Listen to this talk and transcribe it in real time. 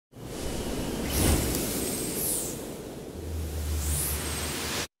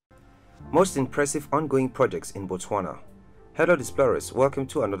Most impressive ongoing projects in Botswana. Hello Explorers, welcome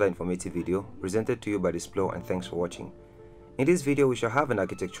to another informative video presented to you by Explore, and thanks for watching. In this video we shall have an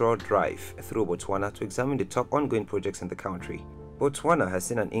architectural drive through Botswana to examine the top ongoing projects in the country. Botswana has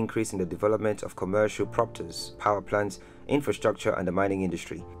seen an increase in the development of commercial properties, power plants, infrastructure and the mining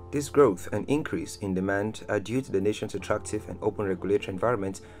industry. This growth and increase in demand are due to the nation's attractive and open regulatory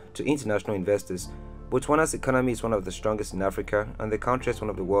environment to international investors. Botswana's economy is one of the strongest in Africa, and the country has one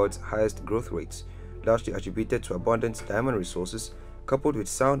of the world's highest growth rates, largely attributed to abundant diamond resources coupled with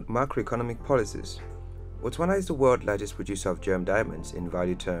sound macroeconomic policies. Botswana is the world's largest producer of gem diamonds in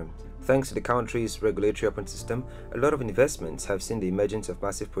value terms. Thanks to the country's regulatory open system, a lot of investments have seen the emergence of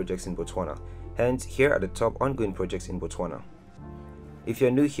massive projects in Botswana. Hence, here are the top ongoing projects in Botswana. If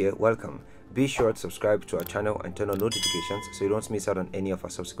you're new here, welcome. Be sure to subscribe to our channel and turn on notifications so you don't miss out on any of our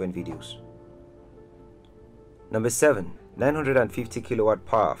subsequent videos. Number 7. 950 kilowatt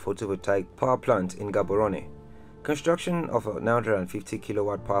power photovoltaic power plant in Gaborone. Construction of a 950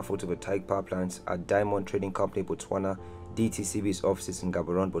 kilowatt power photovoltaic power plant at Diamond Trading Company Botswana DTCB's offices in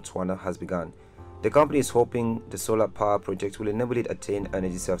Gaborone, Botswana has begun. The company is hoping the solar power project will enable it attain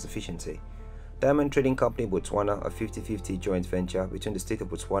energy self-sufficiency. Diamond Trading Company Botswana, a 50-50 joint venture between the state of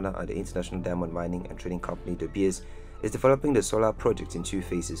Botswana and the International Diamond Mining and Trading Company De Beers, is developing the solar project in two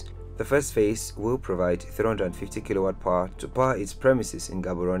phases. The first phase will provide 350 kilowatt power to power its premises in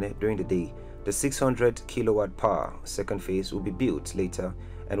Gaborone during the day. The 600 kilowatt power second phase will be built later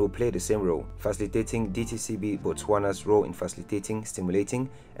and will play the same role, facilitating DTCB Botswana's role in facilitating, stimulating,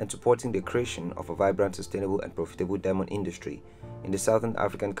 and supporting the creation of a vibrant, sustainable, and profitable diamond industry in the southern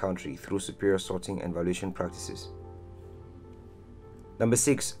African country through superior sorting and valuation practices. Number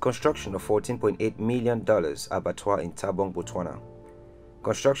 6. Construction of $14.8 million abattoir in Tabong, Botswana.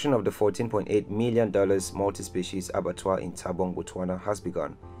 Construction of the $14.8 million multi-species abattoir in Tabong, Botswana has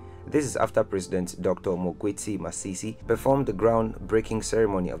begun. This is after President Dr. Mokgweetsi Masisi performed the groundbreaking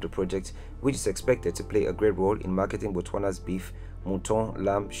ceremony of the project, which is expected to play a great role in marketing Botswana's beef, mouton,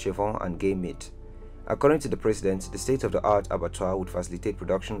 lamb, chevron, and game meat. According to the president, the state-of-the-art abattoir would facilitate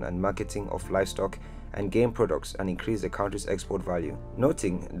production and marketing of livestock and game products and increase the country's export value.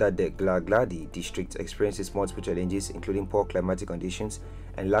 Noting that the Glagladi district experiences multiple challenges including poor climatic conditions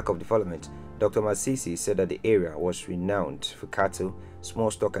and lack of development, Dr. Masisi said that the area was renowned for cattle, small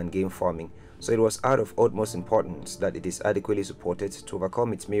stock and game farming, so it was out of utmost importance that it is adequately supported to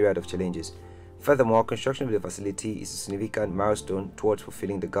overcome its myriad of challenges. Furthermore, construction of the facility is a significant milestone towards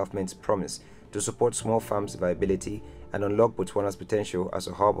fulfilling the government's promise to support small farms' viability and unlock Botswana's potential as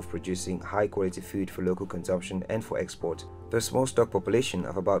a hub of producing high-quality food for local consumption and for export. The small stock population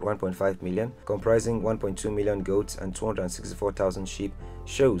of about 1.5 million, comprising 1.2 million goats and 264,000 sheep,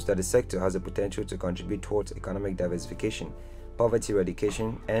 shows that the sector has the potential to contribute towards economic diversification, poverty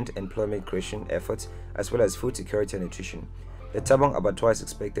eradication, and employment creation efforts, as well as food security and nutrition. The Tabong abattoir is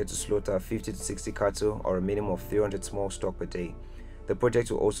expected to slaughter 50 to 60 cattle or a minimum of 300 small stock per day. The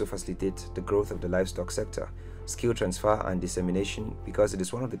project will also facilitate the growth of the livestock sector, skill transfer and dissemination, because it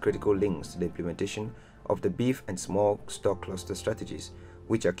is one of the critical links to the implementation of the beef and small stock cluster strategies,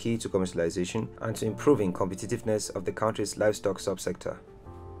 which are key to commercialization and to improving competitiveness of the country's livestock subsector.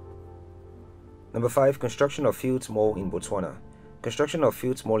 Number 5. Construction of Fields Mall in Botswana. Construction of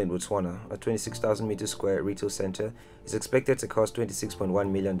Fields Mall in Botswana, a 26,000 meter square retail center, is expected to cost $26.1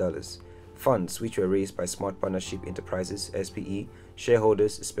 million. Funds, which were raised by Smart Partnership Enterprises (SPE)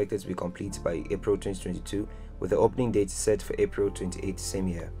 shareholders, expected to be complete by April 2022, with the opening date set for April 28 same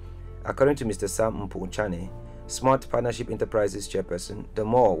year. According to Mr. Sam Mpuchane, Smart Partnership Enterprises chairperson, the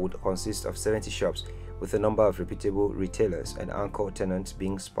mall would consist of 70 shops with a number of reputable retailers and anchor tenants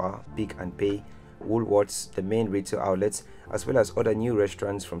being Spar, Pick and Pay, Woolworths, the main retail outlets, as well as other new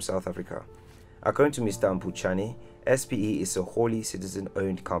restaurants from South Africa. According to Mr. Mpuchane, SPE is a wholly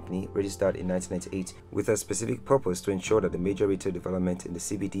citizen-owned company registered in 1998 with a specific purpose to ensure that the major retail development in the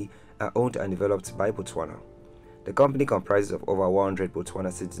CBD are owned and developed by Botswana. The company comprises of over 100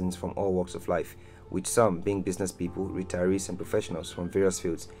 Botswana citizens from all walks of life, with some being business people, retirees and professionals from various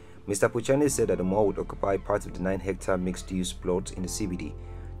fields. Mr. Puchane said that the mall would occupy part of the 9-hectare mixed-use plot in the CBD.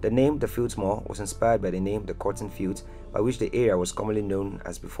 The name The Fields Mall was inspired by the name The Cotton Fields, by which the area was commonly known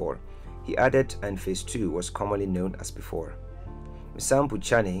as before. He added, and Phase 2 was commonly known as before. Sam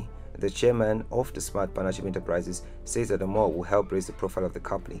Puchane, the chairman of the Smart Partnership Enterprises, says that the mall will help raise the profile of the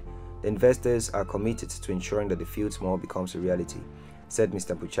company. The investors are committed to ensuring that the Fields Mall becomes a reality, said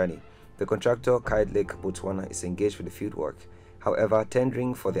Mr. Puchane. The contractor, Kite Lake Botswana, is engaged with the field work. However,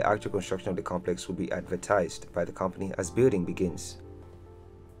 tendering for the actual construction of the complex will be advertised by the company as building begins.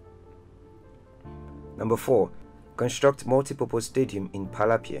 Number 4. Construct multipurpose stadium in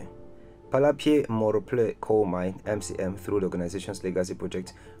Palapye. Palapie Morople Coal Mine (MCM), through the organization's legacy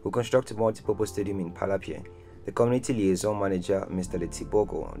project, will construct a multi-purpose stadium in Palapie. The community liaison manager, Mr.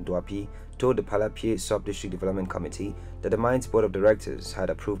 Letibogo Ndwapi, told the Palapie Sub-District Development Committee that the mine's board of directors had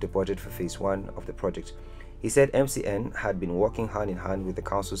approved the budget for phase 1 of the project. He said MCN had been working hand in hand with the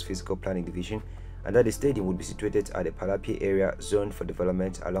council's physical planning division and that the stadium would be situated at the Palapie area zoned for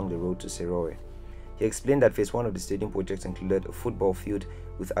development along the road to Serowe. He explained that phase 1 of the stadium project included a football field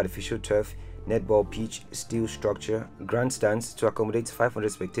with artificial turf, netball pitch, steel structure, grandstands to accommodate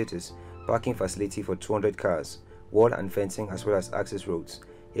 500 spectators, parking facility for 200 cars, wall and fencing, as well as access roads.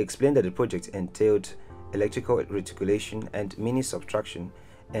 He explained that the project entailed electrical reticulation and mini subtraction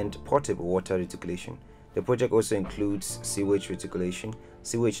and portable water reticulation. The project also includes sewage reticulation,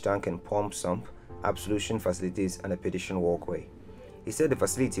 sewage tank and pump sump, absolution facilities, and a pedestrian walkway. He said the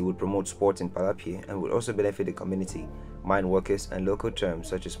facility would promote sport in Palapie and would also benefit the community, mine workers, and local terms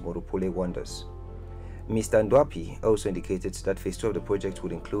such as Moropole wonders. Mr. Ndwapi also indicated that phase 2 of the project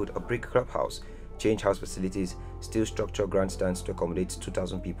would include a brick clubhouse, change house facilities, steel structure grandstands to accommodate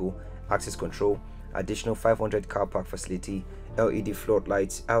 2,000 people, access control, additional 500 car park facility, LED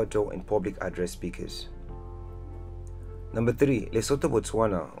floodlights, outdoor and public address speakers. Number 3.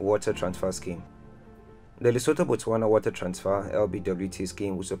 Lesotho-Botswana Water Transfer Scheme. The Lesotho-Botswana Water Transfer (LBWT)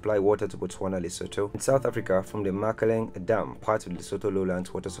 scheme will supply water to Botswana, Lesotho, and South Africa from the Makaleng Dam, part of the Lesotho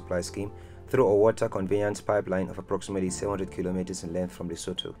Lowlands Water Supply Scheme, through a water conveyance pipeline of approximately 700 kilometers in length from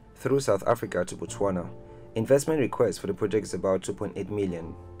Lesotho, through South Africa to Botswana. Investment request for the project is about $2.8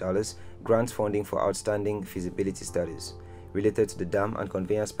 million, grant funding for outstanding feasibility studies related to the dam and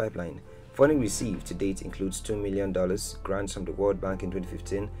conveyance pipeline. Funding received to date includes $2 million grants from the World Bank in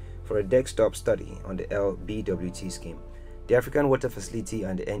 2015 for a desktop study on the LBWT scheme. The African Water Facility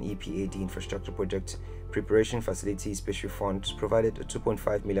and the NEPAD Infrastructure Project Preparation Facility Special Funds provided a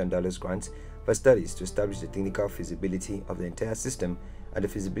 $2.5 million grant for studies to establish the technical feasibility of the entire system and the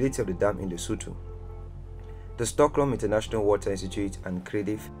feasibility of the dam in Lesotho. The Stockholm International Water Institute and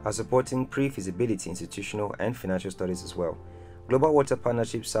CREDIF are supporting pre-feasibility institutional and financial studies as well. Global Water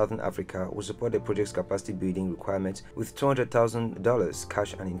Partnership Southern Africa will support the project's capacity building requirements with $200,000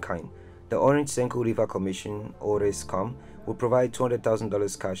 cash and in kind. The Orange Senko River Commission (ORESCOM) will provide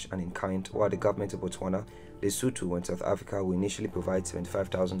 $200,000 cash and in kind, while the government of Botswana, Lesotho, and South Africa will initially provide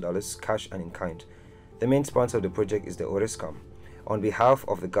 $75,000 cash and in kind. The main sponsor of the project is the ORESCOM, on behalf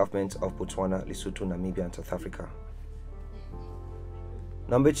of the government of Botswana, Lesotho, Namibia, and South Africa.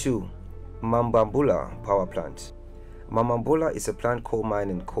 Number 2. Mambambula Power Plant. Mambambula is a planned coal mine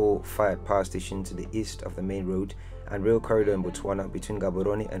and coal-fired power station to the east of the main road and rail corridor in Botswana between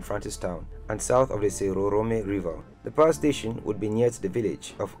Gaborone and Francistown and south of the Serorome River. The power station would be near to the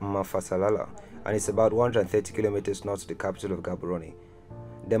village of Mafasalala and is about 130 kilometers north of the capital of Gaborone.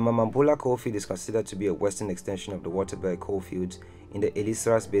 The Mambambula coalfield is considered to be a western extension of the Waterberg coalfields in the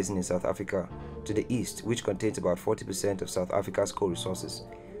Ellisras Basin in South Africa to the east, which contains about 40% of South Africa's coal resources.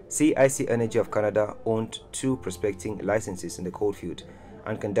 CIC Energy of Canada owned 2 prospecting licenses in the coalfield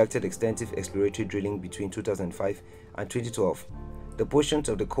and conducted extensive exploratory drilling between 2005 and 2012. The portions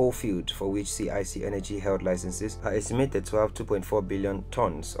of the coal field for which CIC Energy held licenses are estimated to have 2.4 billion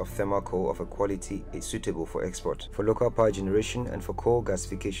tons of thermal coal of a quality suitable for export, for local power generation, and for coal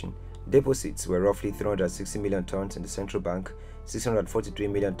gasification. Deposits were roughly 360 million tons in the Central Bank, 643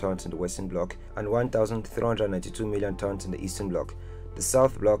 million tons in the Western Bloc, and 1,392 million tons in the Eastern Bloc. The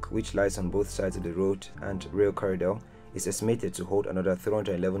South Bloc, which lies on both sides of the road and rail corridor, is estimated to hold another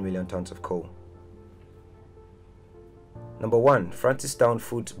 311 million tons of coal. Number 1. Francistown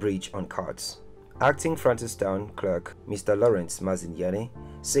Foot Bridge on cards. Acting Francistown Clerk Mr. Lawrence Mazinyane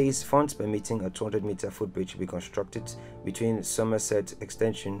says funds permitting a 200-meter footbridge will be constructed between Somerset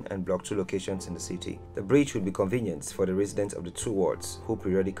Extension and Block 2 locations in the city. The bridge will be convenient for the residents of the 2 wards who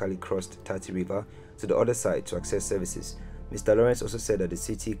periodically crossed Tati River to the other side to access services. Mr. Lawrence also said that the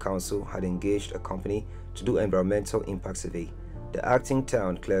City Council had engaged a company to do environmental impact survey. The acting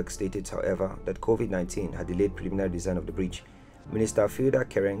town clerk stated, however, that COVID-19 had delayed preliminary design of the bridge. Minister Filda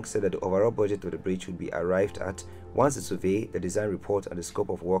Kereng said that the overall budget of the bridge would be arrived at once the survey, the design report, and the scope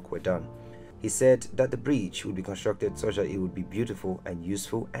of work were done. He said that the bridge would be constructed such that it would be beautiful and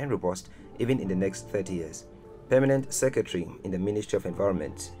useful and robust even in the next 30 years. Permanent Secretary in the Ministry of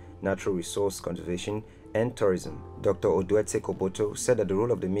Environment, Natural Resource Conservation and Tourism, Dr. Oduete Koboto, said that the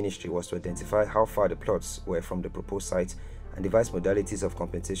role of the ministry was to identify how far the plots were from the proposed site and devise modalities of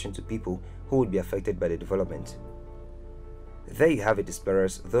compensation to people who would be affected by the development. There you have it,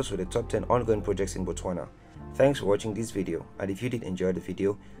 explorers. Those were the top 10 ongoing projects in Botswana. Thanks for watching this video, and if you did enjoy the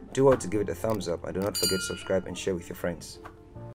video, do well to give it a thumbs up and do not forget to subscribe and share with your friends.